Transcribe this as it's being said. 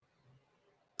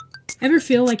Ever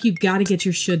feel like you've got to get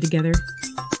your should together?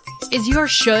 Is your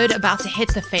should about to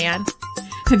hit the fan?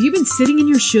 Have you been sitting in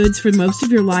your shoulds for most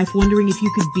of your life wondering if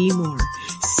you could be more,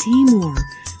 see more,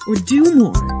 or do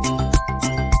more?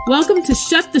 Welcome to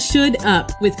Shut the Should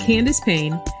Up with Candace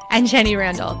Payne and Jenny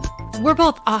Randall. We're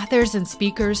both authors and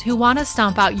speakers who want to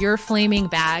stomp out your flaming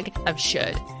bag of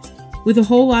should. With a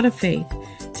whole lot of faith,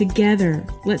 together,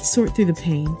 let's sort through the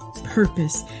pain,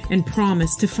 purpose, and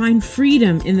promise to find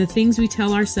freedom in the things we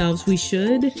tell ourselves we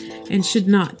should and should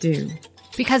not do.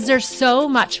 Because there's so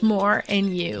much more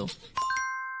in you.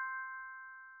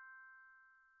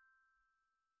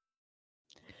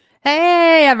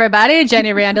 Hey, everybody.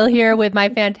 Jenny Randall here with my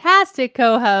fantastic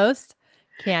co-host,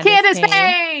 Candace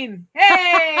Payne.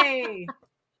 Hey.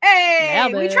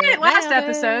 Hey. We tried it last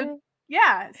episode.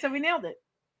 Yeah, so we nailed it.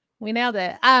 We nailed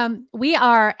it. We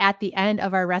are at the end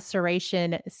of our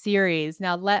restoration series.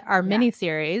 Now, mini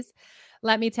series.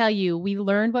 Let me tell you, we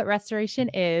learned what restoration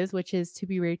is, which is to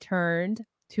be returned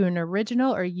to an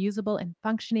original or usable and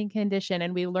functioning condition.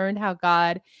 And we learned how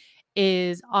God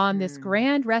is on this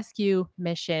grand rescue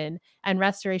mission, and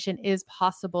restoration is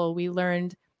possible. We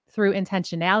learned through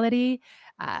intentionality,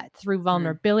 through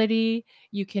vulnerability,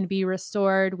 you can be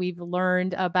restored. We've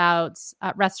learned about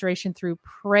restoration through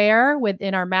prayer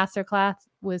within our masterclass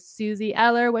with Susie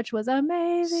Eller, which was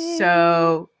amazing.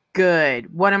 So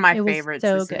good. One of my favorites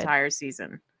this entire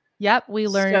season. Yep. We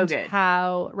learned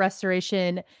how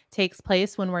restoration takes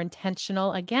place when we're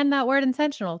intentional. Again, that word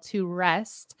intentional, to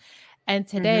rest. And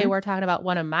today we're talking about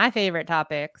one of my favorite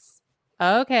topics.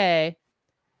 Okay.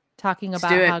 Talking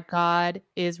about how God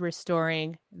is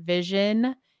restoring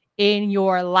vision in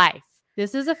your life.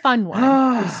 This is a fun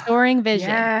one. Restoring vision.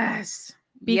 Yes.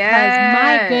 Because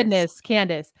my goodness,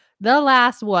 Candace, the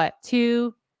last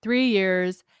 2-3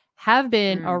 years have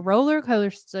been a roller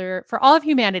coaster for all of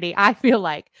humanity. I feel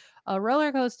like a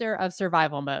roller coaster of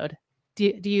survival mode. Do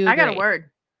you agree?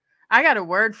 I got a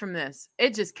word from this.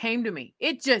 It just came to me.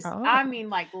 It just,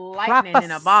 like lightning in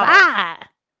a bottle.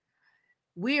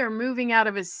 We are moving out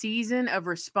of a season of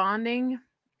responding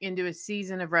into a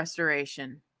season of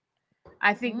restoration.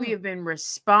 I think we have been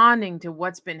responding to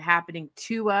what's been happening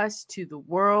to us, to the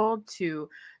world, to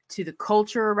the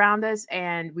culture around us.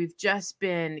 And we've just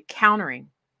been countering,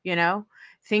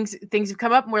 things have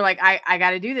come up and we're like, I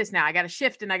got to do this now. I got to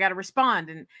shift and I got to respond.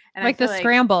 And like the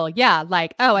scramble. Yeah.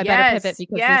 Like, I better pivot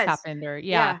because this happened or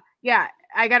yeah.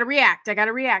 I got to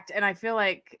react. And I feel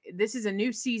like this is a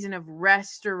new season of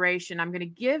restoration. I'm going to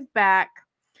give back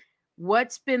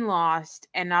what's been lost.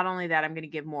 And not only that, I'm going to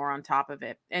give more on top of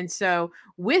it. And so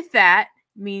with that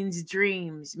means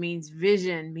dreams, means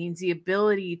vision, means the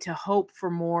ability to hope for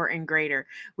more and greater.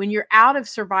 When you're out of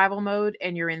survival mode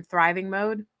and you're in thriving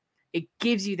mode, it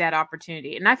gives you that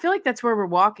opportunity. And I feel like that's where we're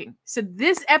walking. So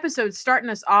this episode's starting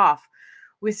us off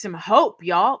with some hope,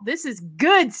 y'all. This is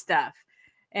good stuff.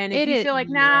 And if you feel like,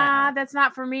 that's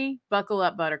not for me, buckle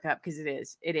up, Buttercup, because it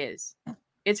is. It is.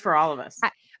 It's for all of us.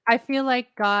 I feel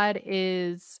like God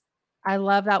is, I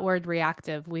love that word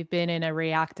reactive. We've been in a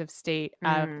reactive state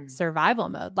of survival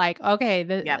mode. Like,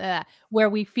 where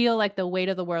we feel like the weight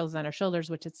of the world is on our shoulders,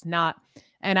 which it's not.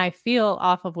 And I feel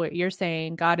off of what you're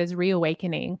saying, God is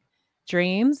reawakening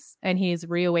dreams and he's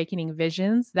reawakening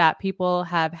visions that people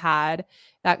have had,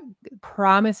 that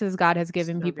promises God has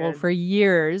given people for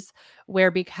years,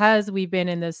 where because we've been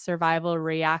in this survival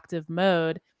reactive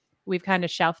mode, we've kind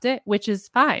of shelved it, which is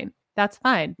fine. That's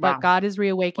fine. Wow. But God is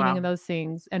reawakening those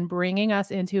things and bringing us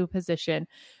into a position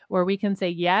where we can say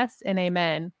yes and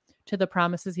amen to the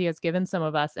promises he has given some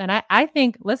of us. And I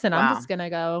think, listen, I'm just going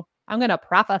to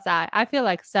prophesy. I feel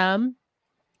like some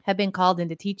have been called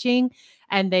into teaching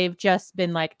and they've just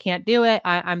been like, can't do it.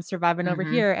 I'm surviving over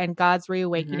here. And God's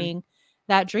reawakening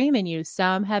that dream in you.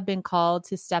 Some have been called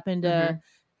to step into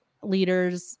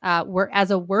leaders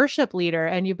as a worship leader,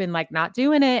 and you've been like not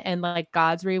doing it. And like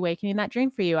God's reawakening that dream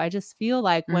for you. I just feel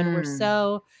like when we're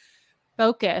so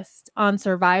focused on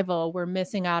survival, we're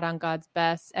missing out on God's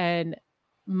best. And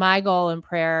my goal in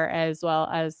prayer, as well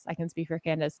as I can speak for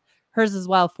Candace, hers as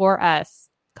well, for us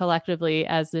collectively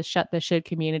as the Shut the Should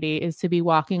community, is to be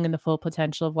walking in the full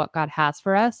potential of what God has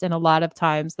for us. And a lot of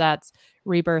times that's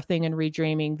rebirthing and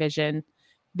redreaming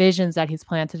visions that he's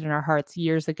planted in our hearts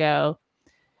years ago.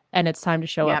 And it's time to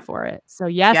show up for it. So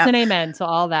yes and amen to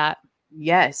all that.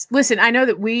 Yes. Listen, I know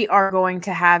that we are going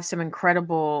to have some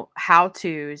incredible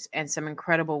how-tos and some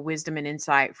incredible wisdom and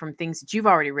insight from things that you've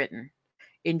already written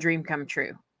in Dream Come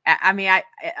True. I mean,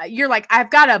 you're like, I've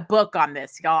got a book on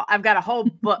this, y'all. I've got a whole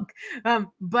book.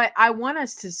 But I want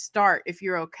us to start, if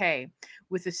you're okay,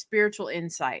 with a spiritual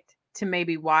insight to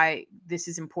maybe why this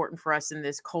is important for us in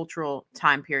this cultural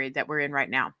time period that we're in right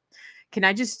now. Can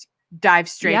I just dive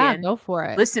straight in? Go for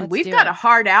it. Listen, we've got a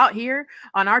hard out here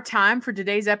on our time for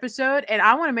today's episode, and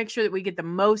I want to make sure that we get the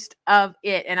most of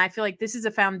it. And I feel like this is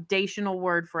a foundational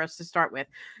word for us to start with.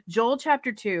 Joel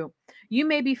chapter 2. You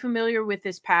may be familiar with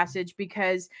this passage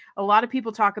because a lot of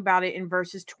people talk about it in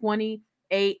verses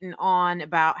 28 and on,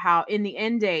 about how in the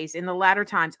end days, in the latter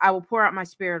times, I will pour out my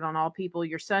spirit on all people.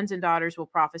 Your sons and daughters will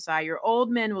prophesy. Your old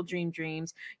men will dream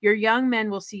dreams. Your young men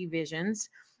will see visions.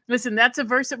 Listen, that's a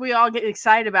verse that we all get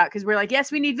excited about because we're like, yes,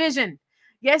 we need vision.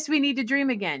 Yes, we need to dream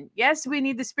again. Yes, we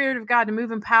need the Spirit of God to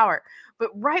move in power. But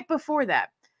right before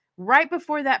that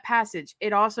passage,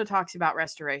 it also talks about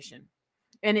restoration.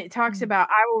 And it talks about,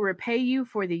 I will repay you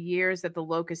for the years that the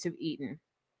locusts have eaten.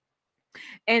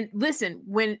 And listen,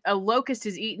 when a locust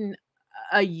has eaten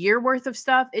a year worth of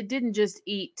stuff, it didn't just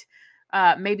eat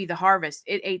maybe the harvest.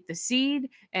 It ate the seed,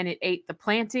 and it ate the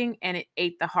planting, and it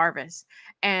ate the harvest.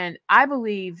 And I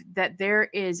believe that there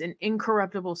is an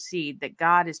incorruptible seed that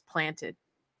God has planted,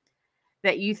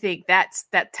 that you think that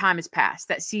time is past,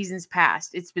 that season's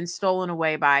past. It's been stolen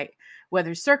away by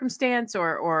whether circumstance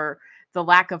or the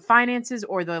lack of finances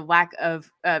or the lack of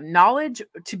knowledge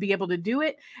to be able to do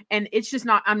it. And it's just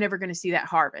not, I'm never going to see that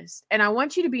harvest. And I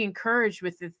want you to be encouraged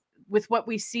with what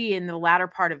we see in the latter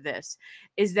part of this,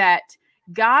 is that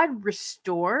God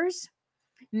restores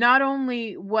not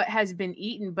only what has been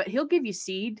eaten, but he'll give you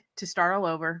seed to start all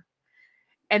over.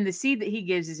 And the seed that he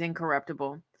gives is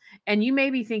incorruptible. And you may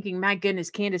be thinking, my goodness,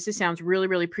 Candace, this sounds really,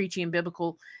 really preachy and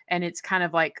biblical. And it's kind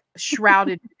of like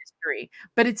shrouded in mystery.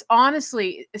 But it's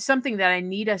honestly something that I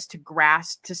need us to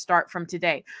grasp to start from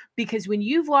today. Because when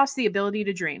you've lost the ability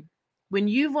to dream, when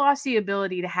you've lost the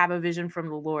ability to have a vision from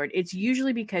the Lord, it's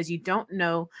usually because you don't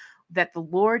know that the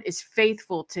Lord is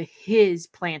faithful to his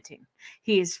planting.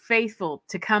 He is faithful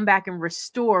to come back and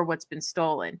restore what's been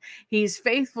stolen. He is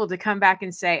faithful to come back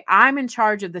and say, I'm in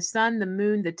charge of the sun, the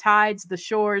moon, the tides, the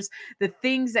shores, the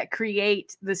things that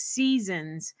create the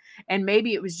seasons. And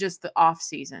maybe it was just the off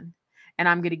season. And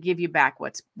I'm going to give you back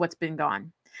what's been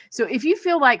gone. So if you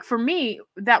feel like, for me,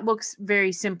 that looks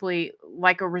very simply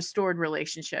like a restored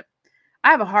relationship.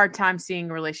 I have a hard time seeing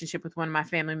a relationship with one of my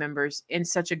family members in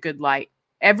such a good light.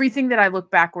 Everything that I look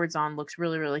backwards on looks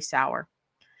really, really sour.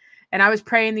 And I was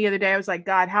praying the other day. I was like,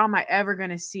 God, how am I ever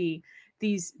going to see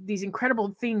these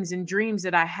incredible things and dreams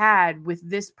that I had with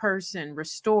this person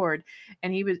restored?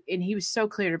 And he was so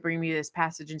clear to bring me this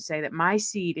passage and say that my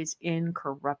seed is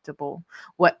incorruptible.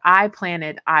 What I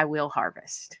planted, I will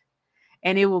harvest.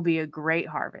 And it will be a great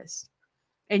harvest.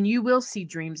 And you will see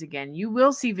dreams again. You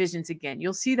will see visions again.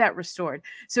 You'll see that restored.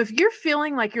 So if you're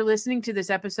feeling like you're listening to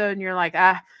this episode and you're like,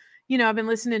 I've been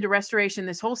listening to restoration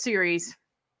this whole series,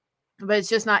 but it's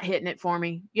just not hitting it for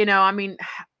me.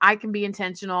 I can be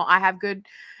intentional. I have good,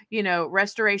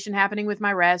 restoration happening with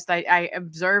my rest. I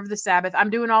observe the Sabbath. I'm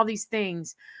doing all these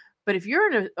things. But if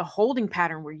you're in a holding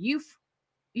pattern where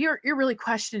you're really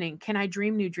questioning, can I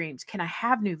dream new dreams? Can I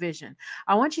have new vision?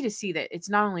 I want you to see that it's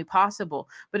not only possible,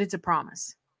 but it's a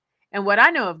promise. And what I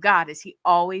know of God is he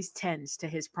always tends to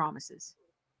his promises.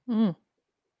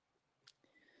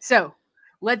 So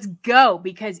let's go,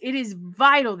 because it is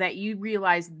vital that you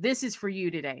realize this is for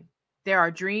you today. There are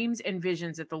dreams and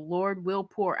visions that the Lord will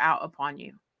pour out upon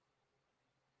you.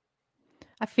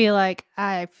 I feel like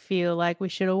we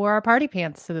should have wore our party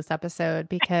pants to this episode,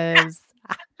 because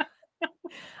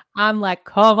I'm like,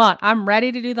 come on, I'm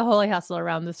ready to do the holy hustle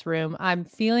around this room. I'm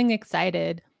feeling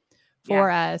excited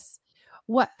for us.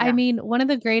 I mean, one of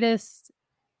the greatest,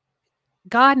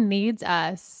 God needs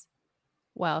us.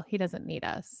 Well, he doesn't need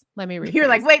us. Let me rephrase. You're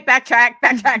like, wait, backtrack.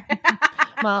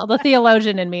 Well, the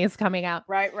theologian in me is coming out.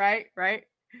 Right.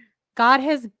 God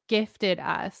has gifted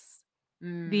us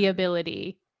the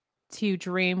ability to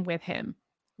dream with him.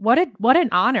 What an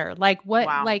honor.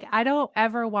 Wow. I don't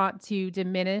ever want to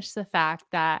diminish the fact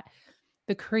that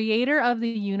the creator of the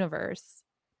universe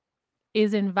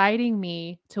is inviting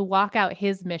me to walk out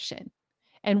his mission.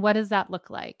 And what does that look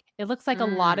like? It looks like a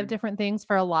lot of different things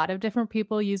for a lot of different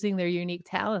people, using their unique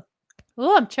talent.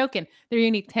 Oh, I'm choking. Their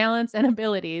unique talents and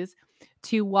abilities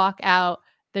to walk out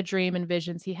the dream and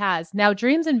visions he has. Now,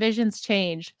 dreams and visions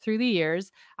change through the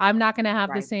years. I'm not going to have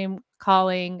the same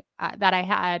calling that I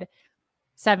had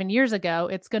 7 years ago.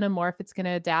 It's going to morph. It's going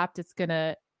to adapt. It's going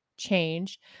to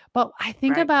change. But I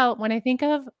think about, when I think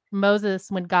of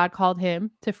Moses, when God called him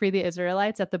to free the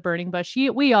Israelites at the burning bush,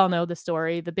 we all know the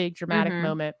story, the big dramatic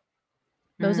moment.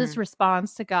 Moses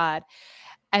responds to God.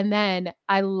 And then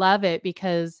I love it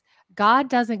because God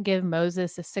doesn't give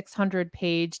Moses a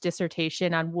 600-page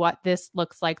dissertation on what this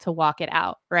looks like to walk it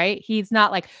out, right? He's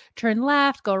not like, turn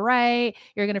left, go right.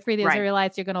 You're going to free the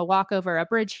Israelites. You're going to walk over a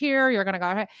bridge here. You're going to go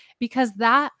right. Because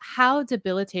how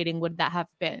debilitating would that have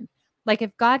been? Like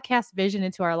if God casts vision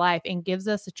into our life and gives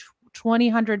us a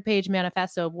 200-page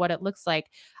manifesto of what it looks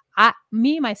like,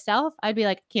 myself, I'd be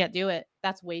like, can't do it.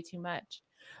 That's way too much.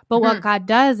 But what God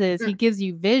does is he gives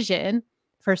you vision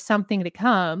for something to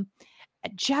come,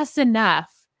 just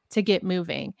enough to get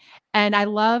moving. And I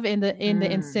love in the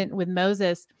instant with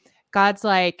Moses, God's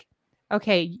like,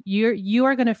 okay, you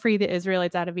are going to free the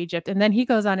Israelites out of Egypt. And then he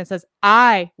goes on and says,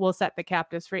 I will set the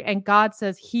captives free. And God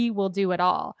says he will do it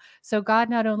all. So God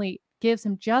not only gives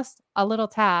him just a little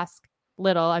task,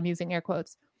 I'm using air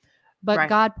quotes, but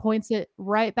God points it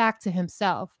right back to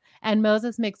himself. And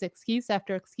Moses makes excuse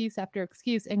after excuse after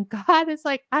excuse. And God is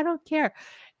like, I don't care.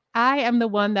 I am the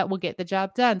one that will get the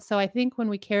job done. So I think when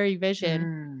we carry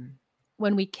vision,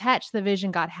 when we catch the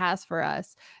vision God has for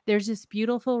us, there's this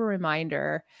beautiful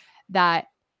reminder that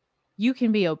you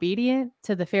can be obedient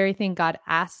to the very thing God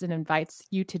asks and invites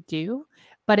you to do,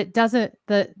 but it doesn't,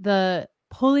 the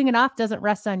pulling it off doesn't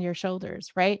rest on your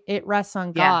shoulders, right? It rests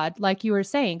on God, like you were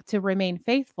saying, to remain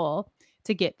faithful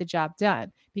to get the job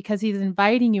done, because he's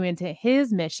inviting you into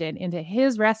his mission, into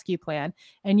his rescue plan.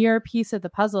 And you're a piece of the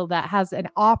puzzle that has an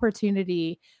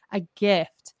opportunity, a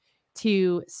gift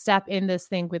to step in this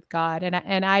thing with God.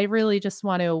 And I really just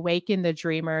want to awaken the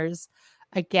dreamers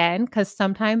again, because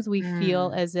sometimes we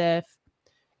feel as if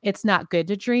it's not good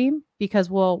to dream because,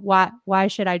 well, why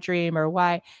should I dream, or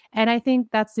why? And I think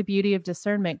that's the beauty of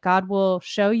discernment. God will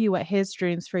show you what his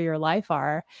dreams for your life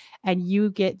are, and you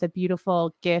get the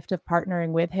beautiful gift of partnering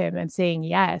with him and saying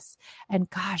yes. And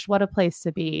gosh, what a place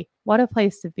to be. What a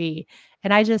place to be.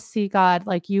 And I just see God,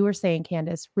 like you were saying,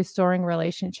 Candace, restoring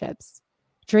relationships.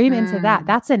 Dream into that.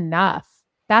 That's enough.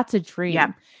 That's a dream.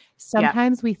 Yeah.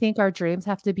 Sometimes we think our dreams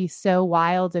have to be so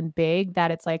wild and big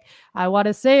that it's like, I want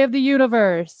to save the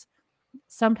universe.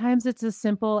 Sometimes it's as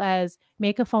simple as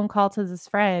make a phone call to this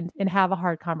friend and have a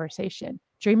hard conversation.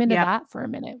 Dream into that for a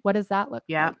minute. What does that look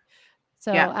like?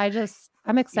 So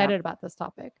I'm excited about this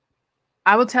topic.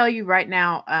 I will tell you right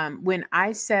now, when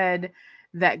I said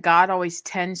that God always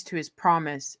tends to his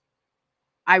promise,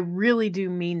 I really do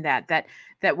mean that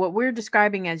what we're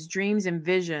describing as dreams and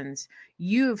visions,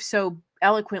 you have so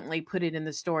eloquently put it in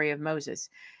the story of Moses.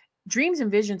 Dreams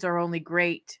and visions are only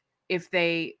great if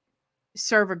they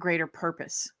serve a greater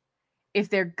purpose, if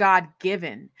they're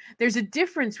God-given. There's a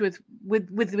difference with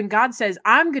when God says,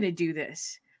 I'm going to do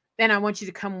this, and I want you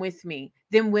to come with me.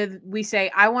 Then we say,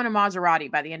 I want a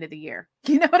Maserati by the end of the year.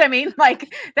 You know what I mean?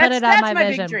 Like that's my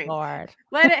big dream. Board.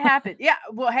 Let it happen. Yeah.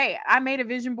 Well, hey, I made a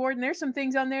vision board, and there's some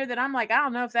things on there that I'm like, I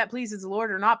don't know if that pleases the Lord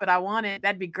or not, but I want it.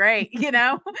 That'd be great. You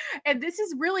know? And this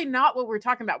is really not what we're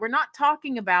talking about. We're not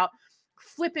talking about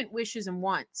flippant wishes and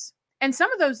wants. And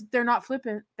some of those, they're not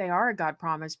flippant. They are a God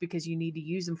promise because you need to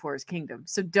use them for his kingdom.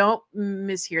 So don't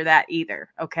mishear that either.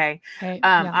 Okay.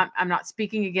 I'm not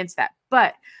speaking against that,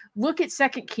 but look at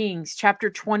 2 Kings chapter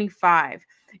 25.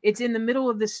 It's in the middle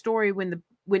of this story when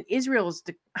Israel's,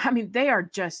 they are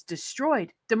just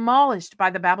destroyed, demolished by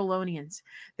the Babylonians.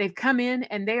 They've come in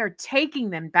and they are taking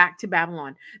them back to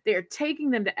Babylon. They are taking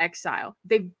them to exile.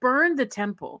 They've burned the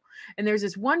temple. And there's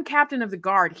this one captain of the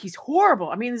guard. He's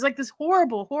horrible. He's like this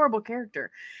horrible, horrible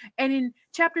character. And in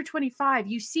chapter 25,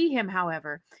 you see him,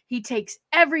 however, he takes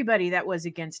everybody that was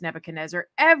against Nebuchadnezzar,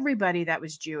 everybody that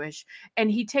was Jewish, and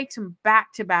he takes them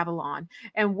back to Babylon.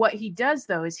 And what he does,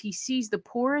 though, is he sees the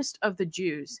poorest of the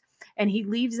Jews, and he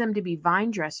leaves them to be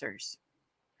vine dressers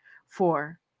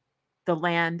for the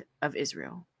land of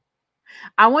Israel.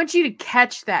 I want you to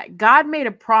catch that. God made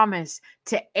a promise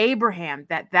to Abraham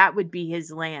that would be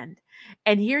his land.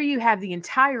 And here you have the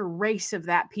entire race of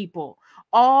that people,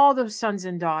 all those sons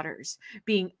and daughters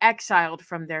being exiled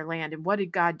from their land. And what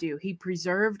did God do? He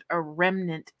preserved a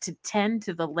remnant to tend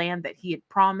to the land that he had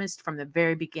promised from the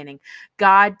very beginning.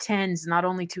 God tends not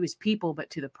only to his people, but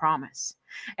to the promise.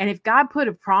 And if God put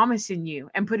a promise in you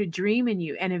and put a dream in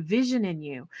you and a vision in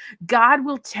you, God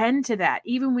will tend to that,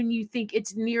 even when you think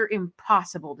it's near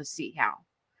impossible to see how.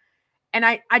 And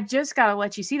I just got to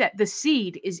let you see that the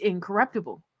seed is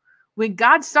incorruptible. When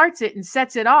God starts it and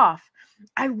sets it off,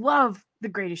 I love The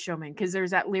Greatest Showman, because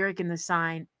there's that lyric in the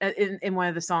sign in one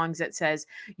of the songs that says,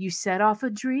 you set off a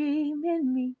dream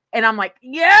in me. And I'm like,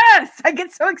 yes, I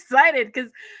get so excited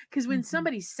because when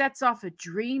somebody sets off a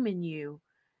dream in you,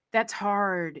 that's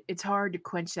hard. It's hard to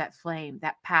quench that flame,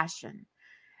 that passion.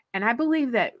 And I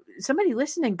believe that somebody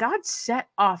listening, God set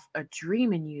off a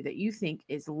dream in you that you think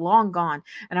is long gone.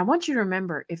 And I want you to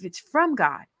remember, if it's from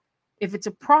God, If it's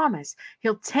a promise,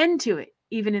 he'll tend to it,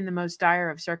 even in the most dire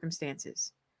of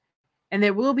circumstances. And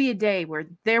there will be a day where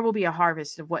there will be a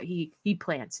harvest of what he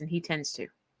plants and he tends to.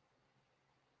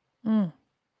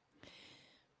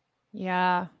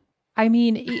 Yeah. I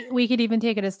mean, we could even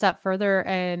take it a step further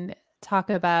and talk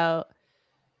about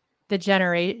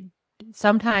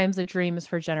sometimes a dream is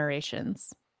for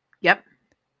generations. Yep.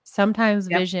 Sometimes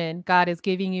vision, God is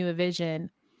giving you a vision.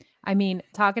 I mean,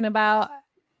 talking about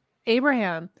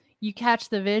Abraham, you catch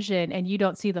the vision and you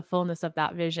don't see the fullness of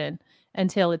that vision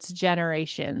until it's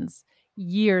generations,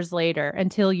 years later,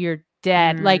 until you're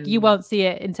dead. Like you won't see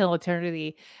it until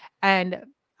eternity. And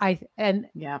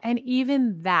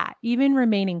even that, even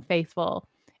remaining faithful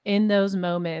in those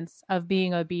moments of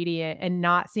being obedient and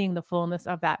not seeing the fullness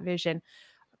of that vision,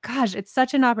 gosh, it's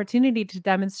such an opportunity to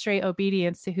demonstrate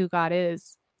obedience to who God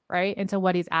is, right? And to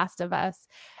what he's asked of us.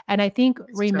 And I think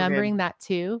remembering that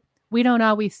too, we don't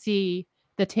always see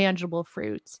the tangible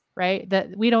fruits, right?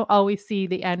 That we don't always see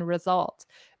the end result,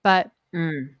 but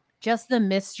just the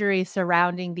mystery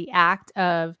surrounding the act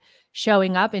of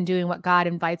showing up and doing what God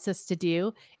invites us to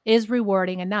do is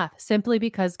rewarding enough, simply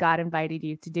because God invited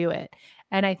you to do it.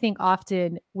 And I think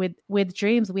often with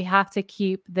dreams, we have to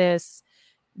keep this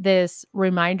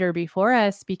reminder before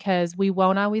us, because we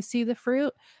won't always see the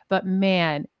fruit. But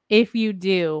man, if you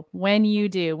do, when you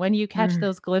catch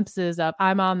those glimpses of,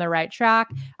 I'm on the right track,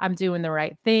 I'm doing the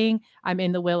right thing, I'm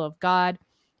in the will of God,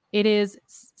 it is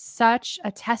such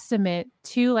a testament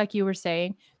to, like you were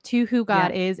saying, to who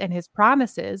God is and his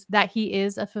promises, that he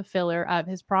is a fulfiller of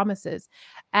his promises.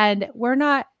 And we're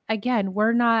not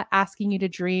asking you to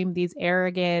dream these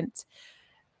arrogant,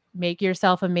 make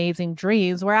yourself amazing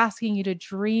dreams. We're asking you to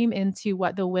dream into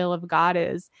what the will of God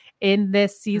is in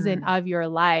this season of your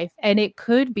life. And it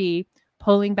could be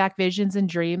pulling back visions and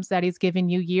dreams that he's given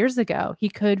you years ago. He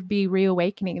could be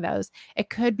reawakening those. It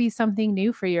could be something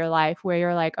new for your life where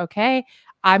you're like, okay,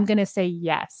 I'm going to say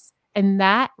yes. And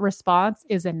that response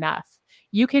is enough.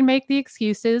 You can make the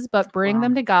excuses, but bring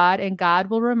them to God, and God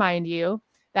will remind you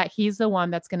that he's the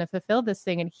one that's going to fulfill this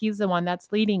thing, and he's the one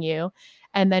that's leading you.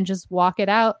 And then just walk it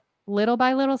out little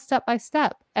by little, step by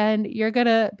step. And you're going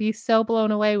to be so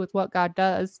blown away with what God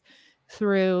does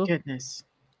through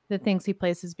the things he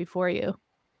places before you.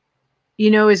 You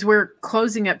know, as we're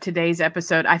closing up today's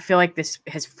episode, I feel like this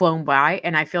has flown by,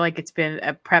 and I feel like it's been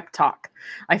a prep talk.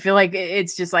 I feel like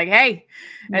it's just like, hey,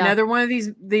 another one of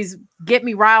these get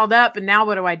me riled up, and now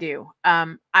what do I do?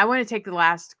 I want to take the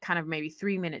last kind of maybe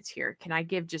 3 minutes here. Can I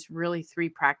give just really 3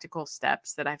 practical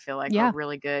steps that I feel like are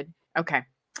really good? Okay.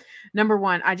 Number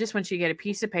 1, I just want you to get a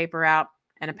piece of paper out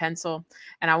and a pencil,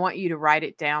 and I want you to write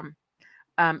it down.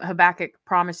 Habakkuk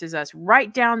promises us,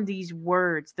 write down these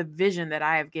words, the vision that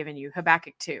I have given you.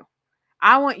 Habakkuk 2.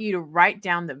 I want you to write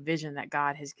down the vision that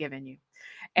God has given you.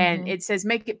 And it says,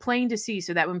 make it plain to see,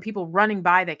 so that when people running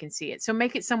by, they can see it. So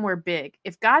make it somewhere big.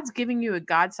 If God's giving you a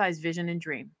God-sized vision and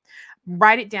dream,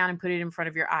 write it down and put it in front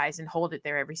of your eyes and hold it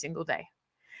there every single day.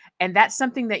 And that's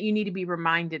something that you need to be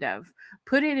reminded of.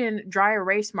 Put it in dry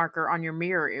erase marker on your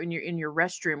mirror in your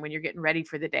restroom when you're getting ready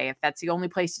for the day, if that's the only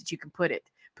place that you can put it.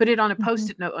 Put it on a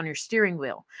Post-it note on your steering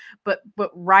wheel. But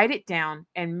write it down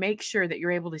and make sure that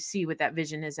you're able to see what that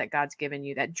vision is that God's given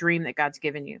you, that dream that God's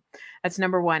given you. That's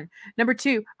number 1. Number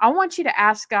 2, I want you to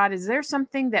ask God, is there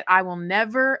something that I will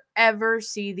never, ever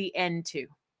see the end to?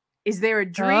 Is there a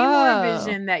dream or a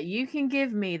vision that you can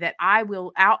give me that I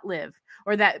will outlive,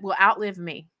 or that will outlive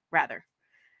me, rather?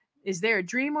 Is there a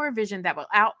dream or a vision that will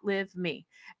outlive me?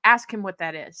 Ask him what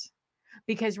that is.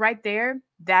 Because right there,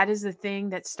 that is the thing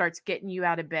that starts getting you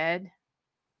out of bed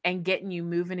and getting you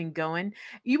moving and going.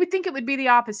 You would think it would be the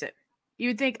opposite. You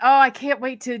would think, oh, I can't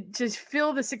wait to just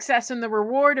feel the success and the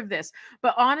reward of this.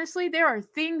 But honestly, there are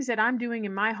things that I'm doing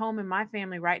in my home and my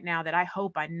family right now that I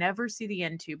hope I never see the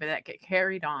end to, but that get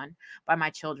carried on by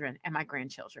my children and my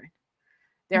grandchildren.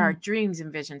 There are dreams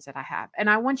and visions that I have. And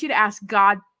I want you to ask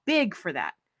God big for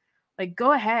that. Like,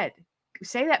 go ahead.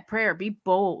 Say that prayer. Be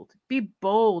bold. Be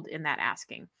bold in that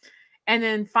asking. And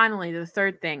then finally, the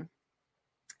third thing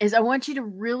is, I want you to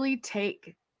really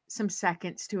take some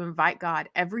seconds to invite God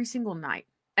every single night.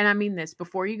 And I mean this,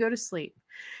 before you go to sleep.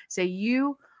 Say,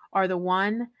 you are the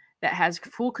one that has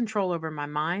full control over my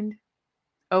mind,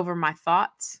 over my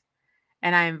thoughts.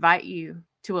 And I invite you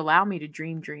to allow me to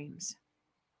dream dreams.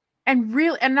 And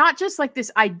not just like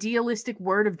this idealistic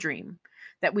word of dream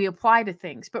that we apply to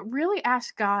things, but really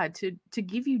ask God to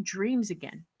give you dreams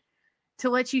again, to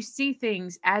let you see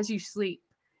things as you sleep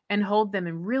and hold them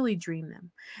and really dream them.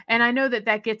 And I know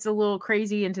that gets a little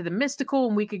crazy into the mystical,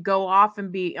 and we could go off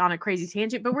and be on a crazy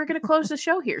tangent, but we're going to close the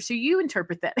show here. So you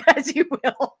interpret that as you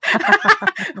will.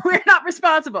 We're not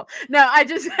responsible. No,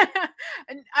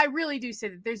 I really do say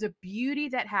that there's a beauty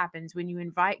that happens when you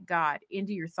invite God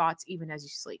into your thoughts, even as you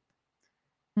sleep.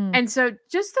 And so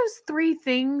just those 3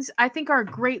 things, I think, are a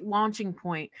great launching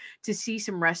point to see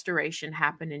some restoration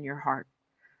happen in your heart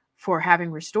for having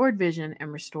restored vision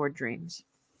and restored dreams.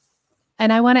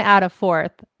 And I want to add a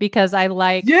 4th because I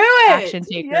like action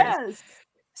takers. Yes.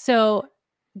 So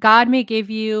God may give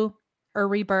you a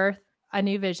rebirth, a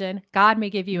new vision. God may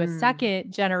give you a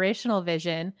second generational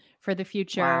vision for the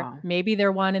future. Wow. Maybe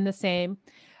they're one and the same.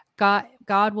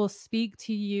 God will speak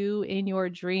to you in your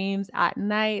dreams at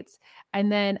night.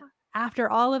 And then after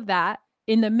all of that,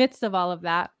 in the midst of all of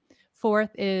that,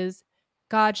 4th is,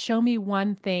 God, show me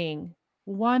one thing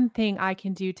I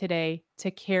can do today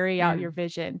to carry out your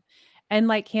vision. And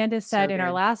like Candace said in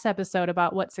our last episode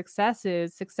about what success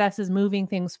is moving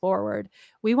things forward.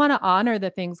 We want to honor the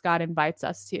things God invites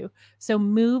us to. So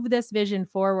move this vision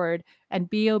forward and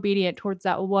be obedient towards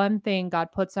that one thing God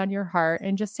puts on your heart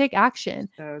and just take action.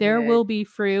 There will be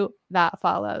fruit that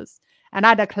follows. And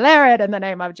I declare it in the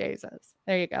name of Jesus.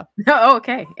 There you go. Oh,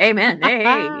 okay. Amen.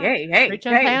 Hey.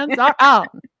 Preaching hands are out.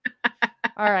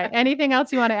 All right. Anything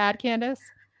else you want to add, Candace?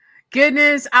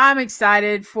 Goodness, I'm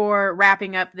excited for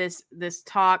wrapping up this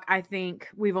talk. I think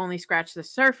we've only scratched the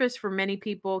surface for many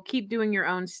people. Keep doing your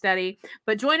own study,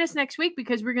 but join us next week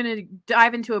because we're going to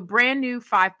dive into a brand new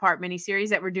 5-part miniseries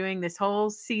that we're doing this whole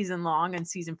season long in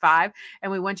season 5, and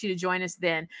we want you to join us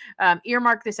then.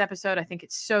 Earmark this episode. I think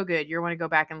it's so good. You're going to go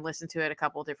back and listen to it a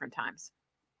couple different times.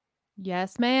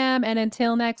 Yes, ma'am. And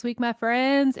until next week, my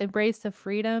friends, embrace the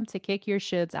freedom to kick your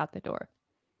shoulds out the door.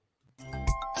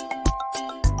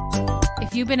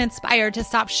 If you've been inspired to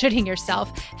stop shitting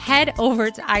yourself, head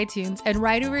over to iTunes and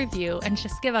write a review and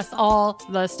just give us all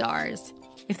the stars.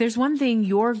 If there's one thing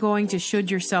you're going to should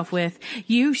yourself with,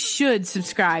 you should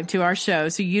subscribe to our show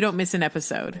so you don't miss an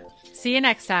episode. See you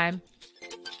next time.